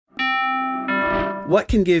What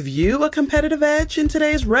can give you a competitive edge in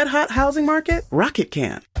today's red-hot housing market? Rocket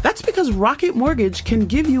can. That's because Rocket Mortgage can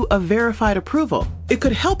give you a verified approval. It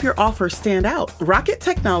could help your offer stand out. Rocket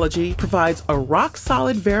Technology provides a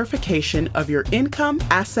rock-solid verification of your income,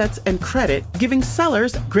 assets, and credit, giving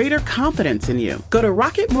sellers greater confidence in you. Go to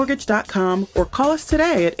rocketmortgage.com or call us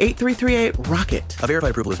today at 8338-ROCKET. A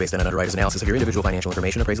verified approval is based on an underwriter's analysis of your individual financial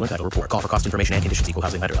information, appraisal, and title report. Call for cost information and conditions. Equal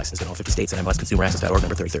housing lender license in all 50 states and MLSconsumeraccess.org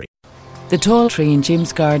number 3030. The tall tree in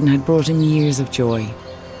Jim's garden had brought him years of joy.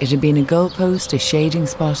 It had been a goalpost, a shading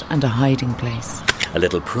spot, and a hiding place. A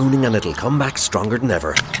little pruning and it'll come back stronger than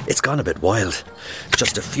ever. It's gone a bit wild.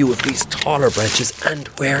 Just a few of these taller branches and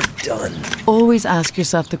we're done. Always ask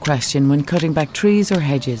yourself the question when cutting back trees or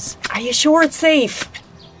hedges. Are you sure it's safe?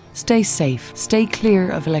 Stay safe. Stay clear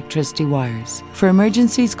of electricity wires. For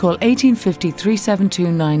emergencies, call 1850 372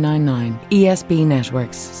 999. ESB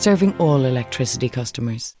Networks, serving all electricity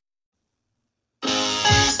customers.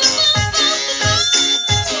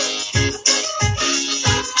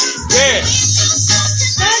 Yeah,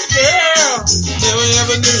 that girl never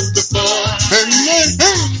ever knew before.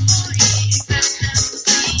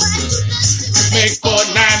 Make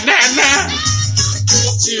 $4.999.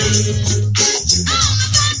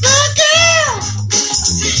 The girl.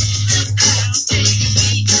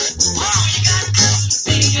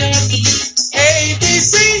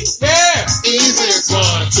 ABC, yeah, easy. 1,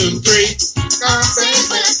 2, 3.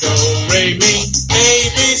 Do, re, mi,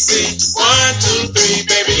 ABC. 1, 2, 3,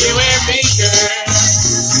 baby, you and me, girl.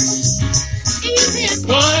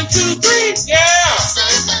 1, 2, 3, yeah.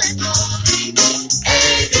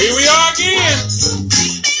 Here we are again.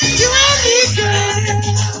 You and me, girl.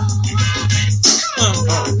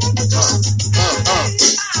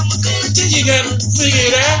 You gotta figure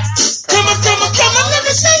it out. Come on, let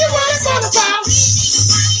me tell you what it's all about.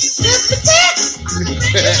 It's the tech.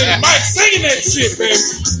 Mike singing that shit, baby.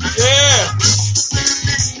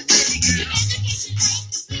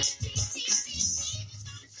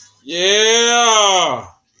 Yeah.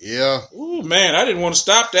 Yeah. Ooh, man, I didn't want to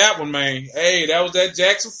stop that one, man. Hey, that was that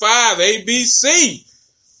Jackson 5, ABC.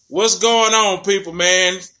 What's going on, people,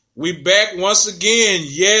 man? We back once again.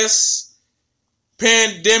 Yes,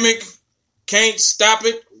 pandemic, can't stop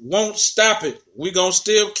it, won't stop it. We gonna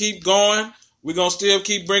still keep going. We gonna still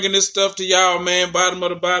keep bringing this stuff to y'all, man. Bottom of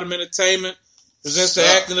the Bottom Entertainment presents the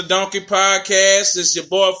Acting the Donkey podcast. It's your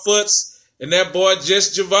boy Foots and that boy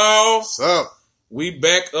Just Javal. What's up? We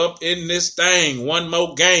back up in this thing. One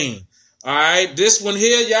more game. All right, this one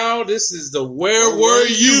here, y'all. This is the Where Were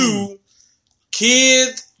You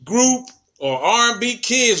Kid Group or R&B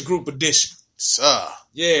Kids Group edition. Sir.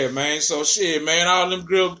 Yeah, man. So shit, man. All them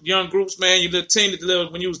young groups, man. You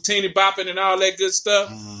little when you was teeny bopping and all that good stuff.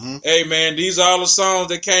 Mm-hmm. Hey, man. These are all the songs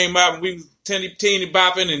that came out when we was teeny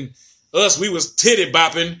bopping, and us, we was titty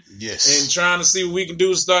bopping. Yes. And trying to see what we can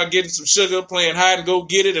do to start getting some sugar, playing hide and go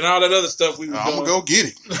get it, and all that other stuff we was doing. I'm gonna go get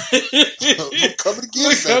it. I'm coming to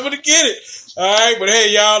get it. Coming to get it. All right, but hey,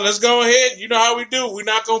 y'all, let's go ahead. You know how we do. We're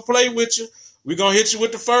not gonna play with you. We're gonna hit you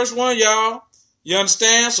with the first one, y'all. You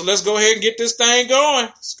understand? So let's go ahead and get this thing going.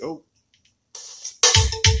 Let's go.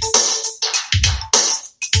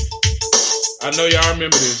 I know y'all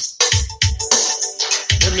remember this.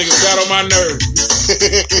 Them niggas got on my nerves.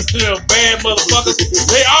 Little bad motherfuckers.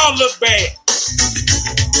 They all look bad.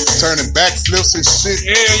 Turning backflips and shit.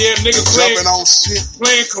 Yeah, niggas jumping on shit.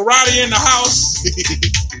 Playing karate in the house.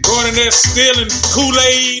 Going in there stealing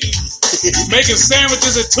Kool-Aid. Making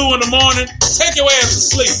sandwiches at 2 a.m. Take your ass to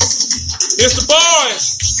sleep. It's the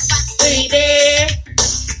boys. Baby,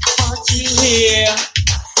 I want you here.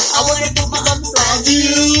 I want to put my arms around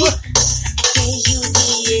you.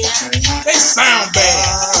 They sound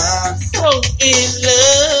bad. So in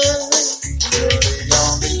love. You're the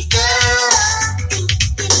only girl.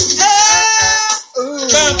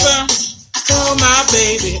 Call my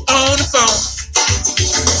baby on the phone.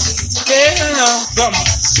 Yeah, come on.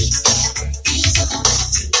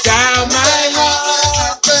 Dial my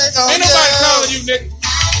heart. Ain't nobody calling you, nigga.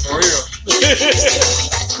 For real.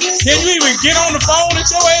 Can you even get on the phone at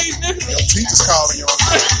your age, nigga? Your teacher's calling you on the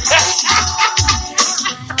phone.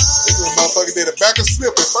 This little motherfucker did a back and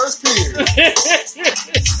slip in first period.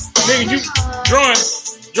 Nigga, you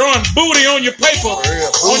drawing booty on your paper.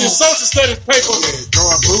 On your social studies paper. Yeah,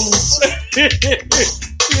 drawing boobs.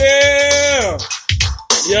 Yeah.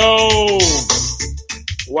 Yo.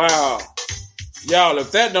 Wow. Y'all,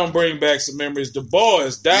 if that don't bring back some memories, the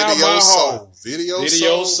boys, Dial My Heart.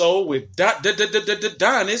 Video Soul with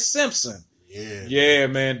Donnie Simpson. Yeah,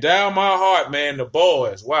 man. Dial My Heart, man. The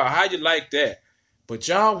boys. Wow, how you like that? But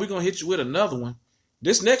y'all, we're going to hit you with another one.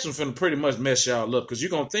 This next one finna pretty much mess y'all up because you're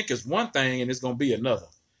gonna think it's one thing and it's gonna be another.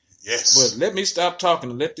 Yes. But let me stop talking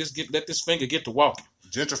and let this finger get to walking.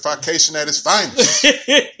 Gentrification at its finest.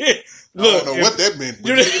 Look, I don't know what that meant.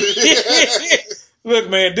 Look,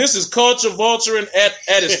 man, this is culture vulturing at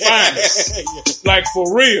its finest. Like,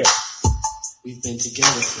 for real. We've been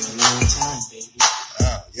together for a long time, baby.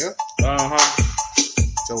 Yeah. Uh-huh.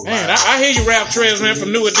 So Man, I hear you rap trends, man,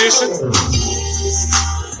 from New Edition.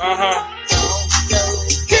 Uh-huh.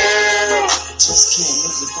 Just can't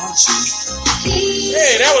live without you.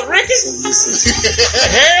 Hey, that was Ricky?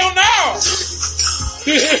 Hell no!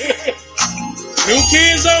 New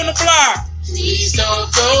Kids on the Block. Please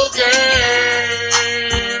don't go, girl.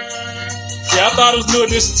 Yeah, I thought it was New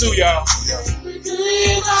Edition too, y'all.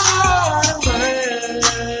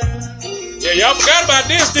 Yeah, y'all forgot about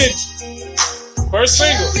this, didn't you? First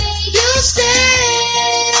single.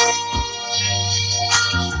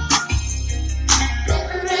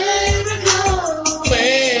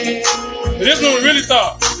 This one we really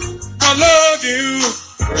thought. I love you.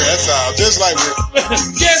 that sounds just like Rick.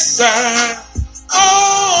 Yes, I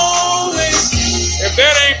always. If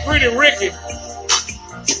that ain't Pretty Ricky.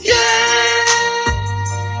 Yeah.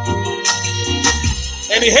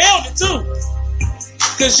 And he held it too.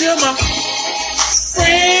 Cause you're my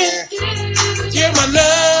friend. You're my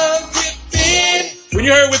love within. When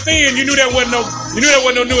you heard within, you knew that wasn't no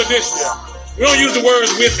New Edition. Yeah. We don't use the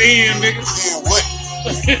words within, nigga. Then what?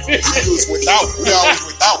 We was without. We always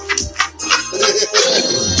without.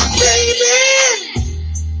 Baby.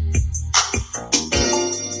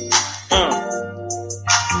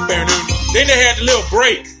 Then they had the little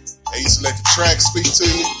break. They used to let the track speak to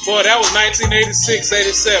you. Boy, that was 1986,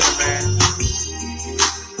 87, man.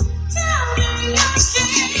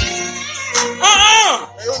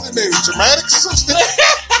 Hey, was it maybe Dramatics or something?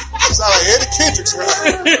 It sounded like Eddie Kendricks, right?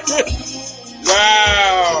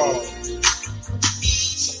 Wow.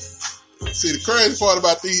 See, the crazy part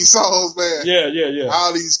about these songs, man. Yeah.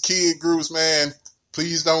 All these kid groups, man.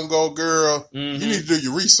 Please don't go, girl. Mm-hmm. You need to do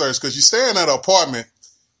your research because you're staying at an apartment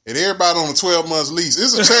and everybody on a 12-month lease.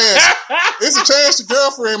 It's a chance. It's a chance your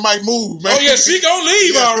girlfriend might move, man. Oh yeah, she gonna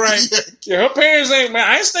leave, all right. Yeah, her parents ain't, man.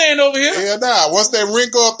 I ain't staying over here. Hell nah. Once that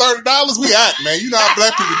rent go up $30, we out, man. You know how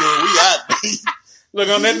black people do. We out. Look,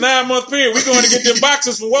 on that 9-month period, we going to get them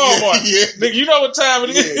boxes from Walmart. Yeah. Nigga, you know what time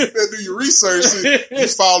it is. Yeah, you better do your research. You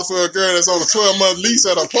falling for a girl that's on a 12-month lease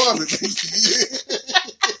at an apartment.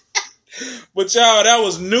 But y'all, that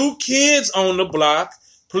was New Kids on the Block.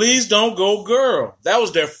 Please Don't Go, Girl. That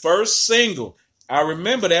was their first single. I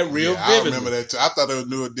remember that real vividly. I remember that too. I thought it was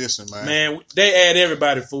New Edition, man. Man, they add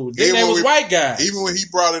everybody food. Their name was White Guy. Even when he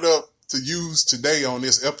brought it up to use today on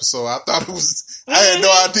this episode, I thought it was. I had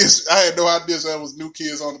no idea that was New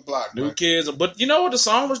Kids on the Block. New man. Kids, but you know what? The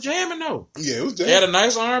song was jamming though. Yeah, it was It jamming. had a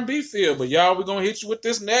nice R&B feel. But y'all, we're gonna hit you with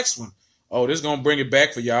this next one. Oh, this gonna bring it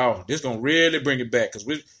back for y'all. This gonna really bring it back because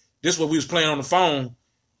this is what we was playing on the phone,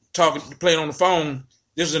 playing on the phone.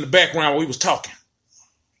 This was in the background while we was talking.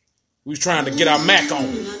 We was trying to get our Mac on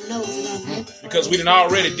because we done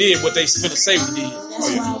already did what they finna say we did. Oh,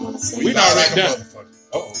 yeah. We done already done.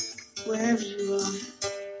 Uh-oh. Wherever you are,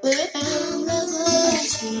 I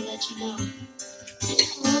just want to let you know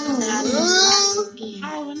that I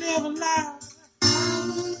will never lie.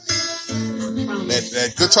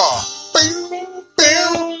 That guitar. Bam,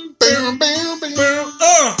 bam, bam, bam, bam.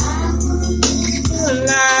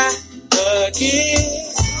 Lie again.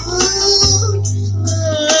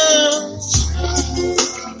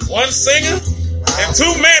 One singer and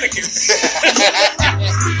two mannequins.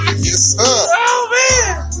 Yes, sir. Oh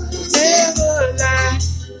man. Never lie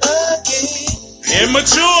again.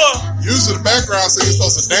 Immature. Usually the background singer's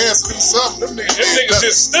supposed to dance and do something. Them niggas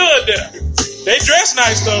just stood there. They dress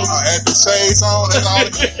nice though. Had the shades on. That's all.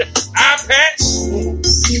 Eye patch.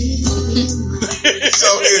 So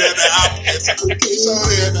did the eye patch. So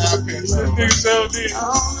did the eye patch. So did.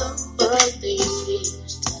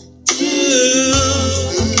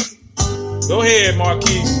 Go ahead,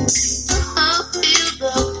 Marquise.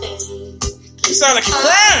 You sound like you're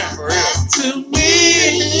crying. For real. To me,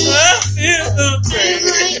 I feel the pain.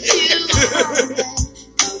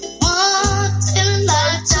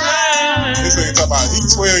 This nigga talking about he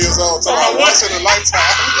 12 years old. Talking about once in a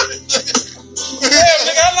lifetime. Yeah,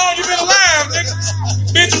 nigga, how long you been alive, nigga?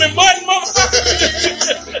 Benjamin Button, motherfucker.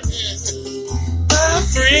 My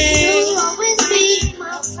friend.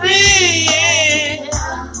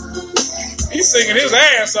 He's singing his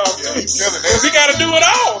ass off, too. He's killing it. Because he got to do it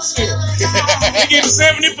all, shit. He getting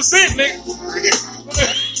 70%, nigga.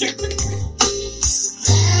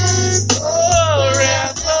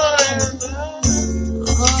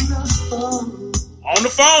 On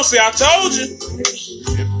phone. See, I told you.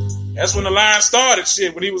 That's when the line started,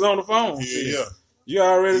 shit, when he was on the phone. Yeah. You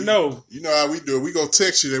already know. You know how we do it. We go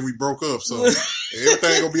text you that we broke up, so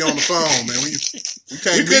everything gonna be on the phone, man. We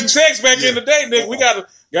can't. We couldn't text back in the day, nigga. We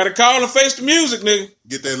gotta call and face the music, nigga.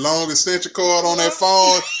 Get that long extension cord on that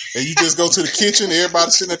phone, and you just go to the kitchen.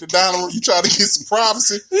 Everybody sitting at the dining room. You try to get some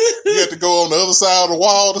privacy. You have to go on the other side of the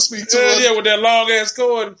wall to speak to us. Yeah, with that long ass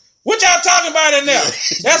cord. What y'all talking about in there?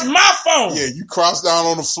 That's my phone. Yeah, you cross down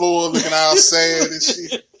on the floor looking all sad and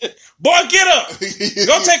shit. Boy, get up.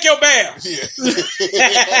 Go take your bath. Yeah.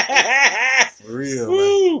 For real,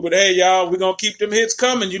 Woo, man. but hey, y'all, we're going to keep them hits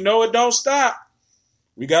coming. You know it don't stop.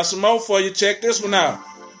 We got some more for you. Check this one out.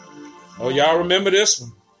 Oh, y'all remember this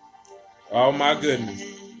one? Oh, my goodness.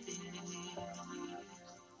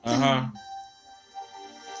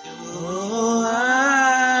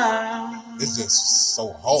 It's just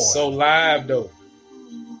so hard. So live, though.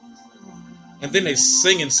 And then they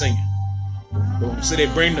singing. Boom. See, they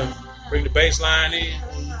bring the bass line in.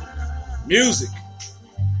 Music.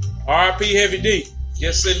 RP Heavy D.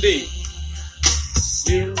 Yes, indeed.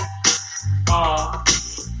 You are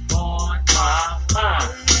on my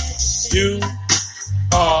mind. You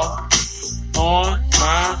are on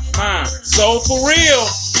my mind. So for real.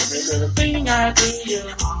 Every little thing I do, you're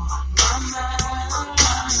on my mind.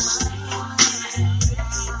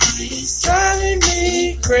 It's driving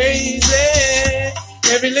me crazy.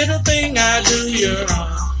 Every little thing I do, you're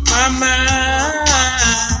on my mind.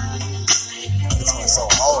 This one's so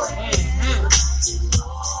hard.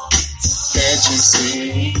 Can't you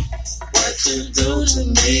see what you do to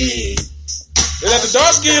me? They let the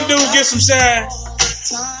dark skinned dude get some shine.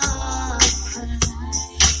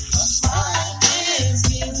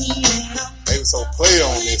 They were so player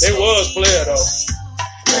on this. They was player though.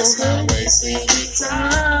 Let's not waste any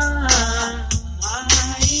time.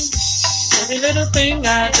 Every little thing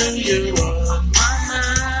I do, you on my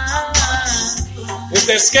mind. It's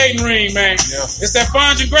that skating ring, man. Yeah. It's that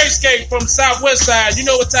Fonzie Gray skate from the Southwest side. You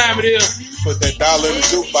know what time it is. Put that dollar in the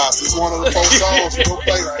jukebox. It's one of the 4 songs we're gonna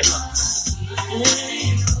play right now.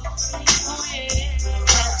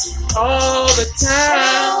 All the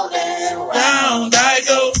time, round I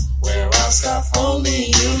go. Where I stop, only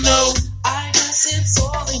you know. I guess it's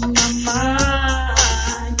all in my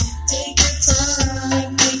mind. Take your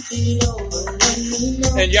time, think it over, let me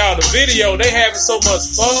know. And y'all, the video, they having so much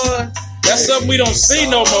fun. That's something we don't see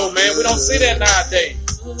no more, man. We don't see that nowadays.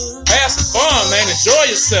 Have some fun, man. Enjoy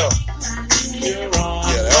yourself. You're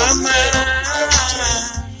on my mind.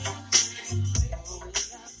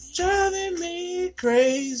 Driving me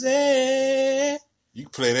crazy. You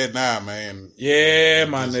can play that now, man. Yeah,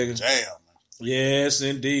 my nigga. Jam. Yes,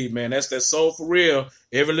 indeed, man. That's that soul for real.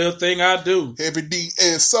 Every little thing I do. Heavy D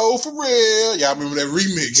and Soul for real. Y'all remember that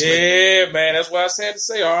remix? Yeah, man. That's why I said to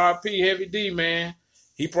say R.I.P. Heavy D, man.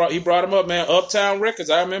 He brought him up, man. Uptown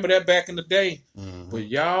Records. I remember that back in the day. Mm-hmm. But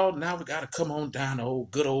y'all, now we got to come on down to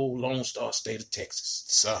good old Lone Star State of Texas.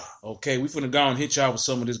 Sir. Okay, we finna go and hit y'all with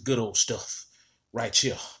some of this good old stuff right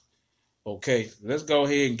here. Okay, let's go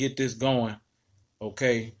ahead and get this going.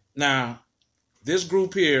 Okay, now, this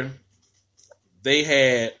group here, they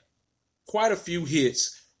had quite a few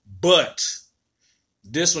hits, but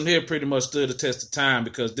this one here pretty much stood the test of time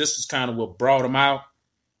because this was kind of what brought them out.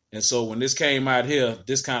 And so when this came out here,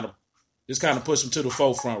 this kind of pushed them to the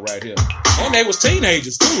forefront right here. And they was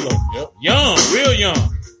teenagers too, though. Yep. Young, real young.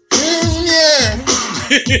 Yeah.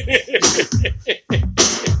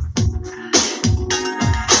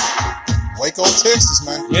 Waco, Texas,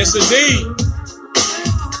 man. Yes, indeed.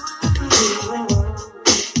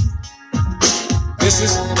 This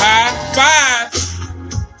is High Five.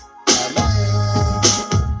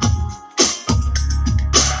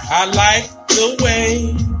 I like the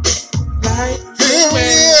way.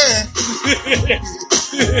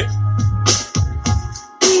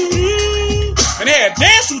 And they had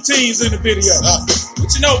dance routines in the video.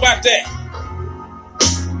 What you know about that?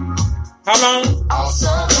 How long? All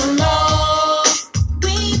summer long,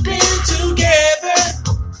 we've been together,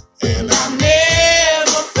 and I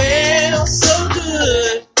never felt so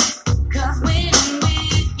good. 'cause when I'm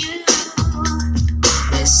with you,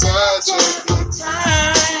 it's such a good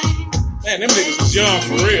time. Man, them niggas was young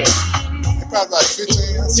for real. They probably like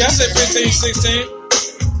 15. Yeah, I said 15, 16.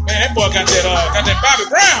 Man, that boy got that Bobby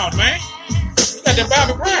Brown, man. He got that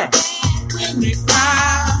Bobby Brown. When we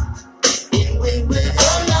fly, when we're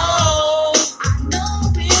alone, I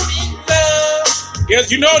know we're in love. Yes,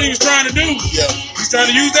 you know what he was trying to do. Yeah. He's trying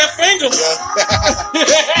to use that finger.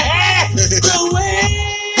 The way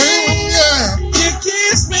you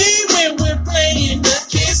kiss me when we're playing the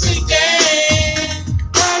kissing game.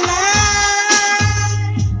 I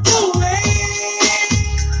like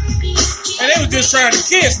just trying to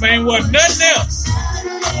kiss, man. Wasn't nothing else.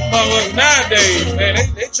 But nowadays, man,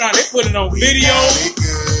 they put it on video.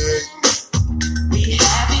 Yeah,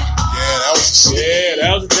 that was shit. Yeah,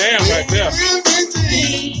 that was a damn right there.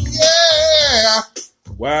 Yeah.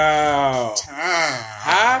 Wow.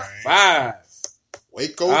 High five.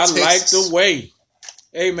 Waco, I Texas. like the way.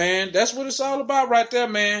 Hey, man, that's what it's all about right there,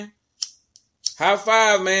 man. High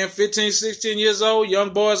five, man. 15, 16 years old,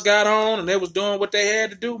 young boys got on, and they was doing what they had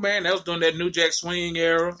to do, man. They was doing that New Jack Swing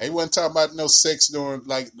era. They wasn't talking about no sex during,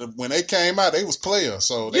 like, when they came out, they was players.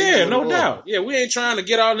 So they yeah, no doubt. Yeah, we ain't trying to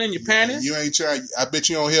get all in your panties. You ain't trying. I bet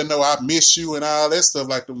you don't hear no "I miss you" and all that stuff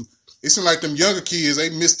like them. It seems like them younger kids, they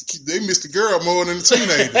miss the girl more than the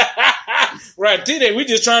teenagers. Right, today we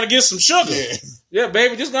just trying to get some sugar. Yeah. Yeah,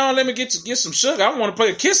 baby, just go on, let me get some sugar. I want to play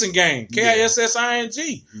a kissing game.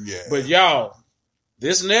 KISSING. Yeah. But y'all,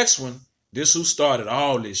 this next one, this who started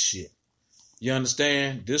all this shit. You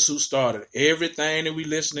understand? This who started everything that we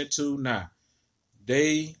listening to now.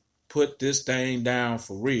 They put this thing down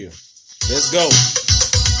for real. Let's go.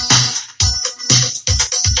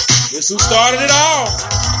 This who started it all.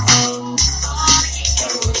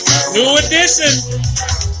 New Edition.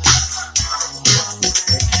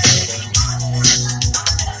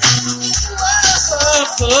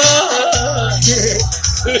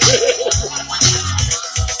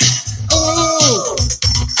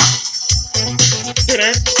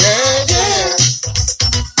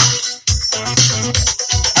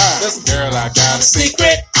 That's a girl, I got a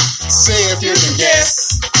secret. Say if you can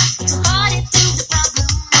guess.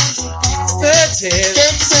 Can't say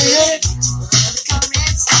it.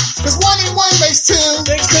 'Cause 1 and 1 makes 2.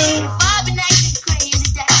 Makes 2.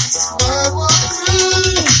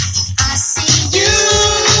 I see you.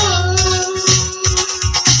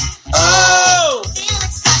 Oh!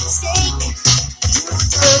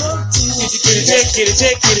 Get a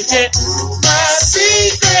check. My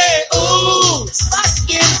secret. Ooh.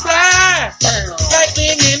 Get it fly.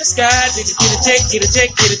 Lightning in the sky. Get a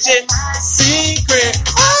check. Secret.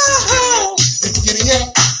 Oh!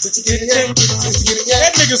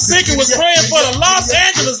 That nigga Secret was playing for the Los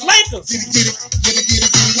Angeles Lakers.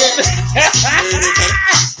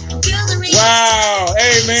 Wow.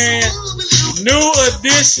 Hey, man. New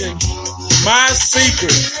Edition. My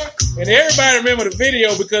Secret. And everybody remember the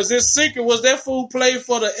video because this Secret was that fool played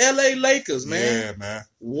for the LA Lakers, man. Yeah, man.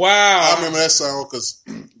 Wow. I remember that song because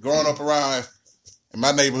growing up around in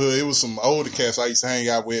my neighborhood, it was some older cats I used to hang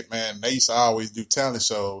out with, man. They used to always do talent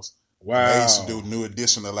shows. Wow. They used to do New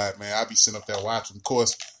Edition a lot, man. I'd be sitting up there watching. Of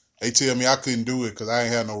course, they tell me I couldn't do it because I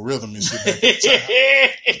ain't had no rhythm and shit back then.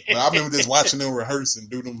 But I remember just watching them rehearse and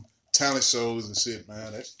do them talent shows and shit,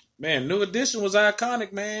 man. Man, New Edition was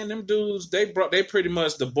iconic, man. Them dudes, they pretty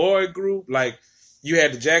much the boy group. Like, you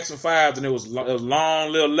had the Jackson 5, and it was a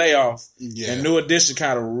long little layoff. Yeah. And New Edition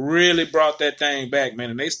kind of really brought that thing back,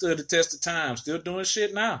 man. And they stood the test of time, still doing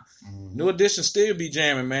shit now. Mm-hmm. New Edition still be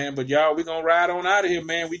jamming, man. But y'all, we gonna ride on out of here,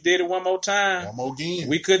 man. We did it one more time. One more again.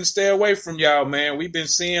 We couldn't stay away from y'all, man. We've been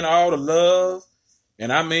seeing all the love,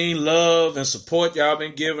 and I mean love and support y'all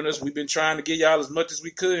been giving us. We've been trying to get y'all as much as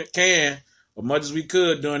we can. As much as we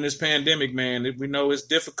could during this pandemic, man. We know it's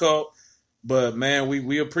difficult, but man,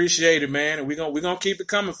 we appreciate it, man, and we gonna keep it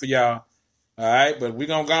coming for y'all. All right, but we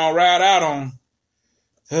gonna go and ride out on.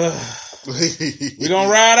 We gonna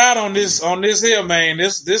ride out on this hill, man.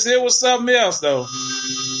 This hill was something else, though.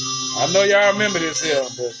 I know y'all remember this hill,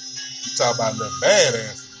 but you talk about that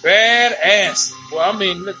badass. Badass. Well, I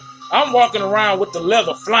mean, look, I'm walking around with the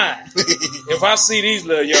leather flying. If I see these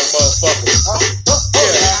little young motherfuckers.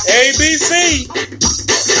 Yeah. ABC.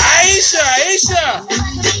 Aisha.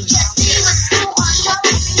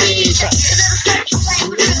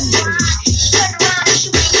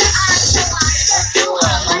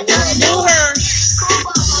 Knew her.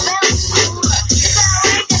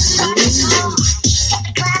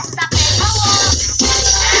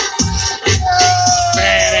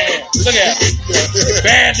 Badass. Look at her.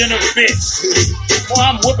 Bad than a bitch. Boy,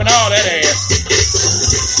 I'm whooping all that ass.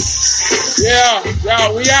 Yeah,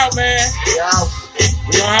 y'all, we out, man.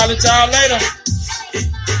 We gonna holler at y'all later.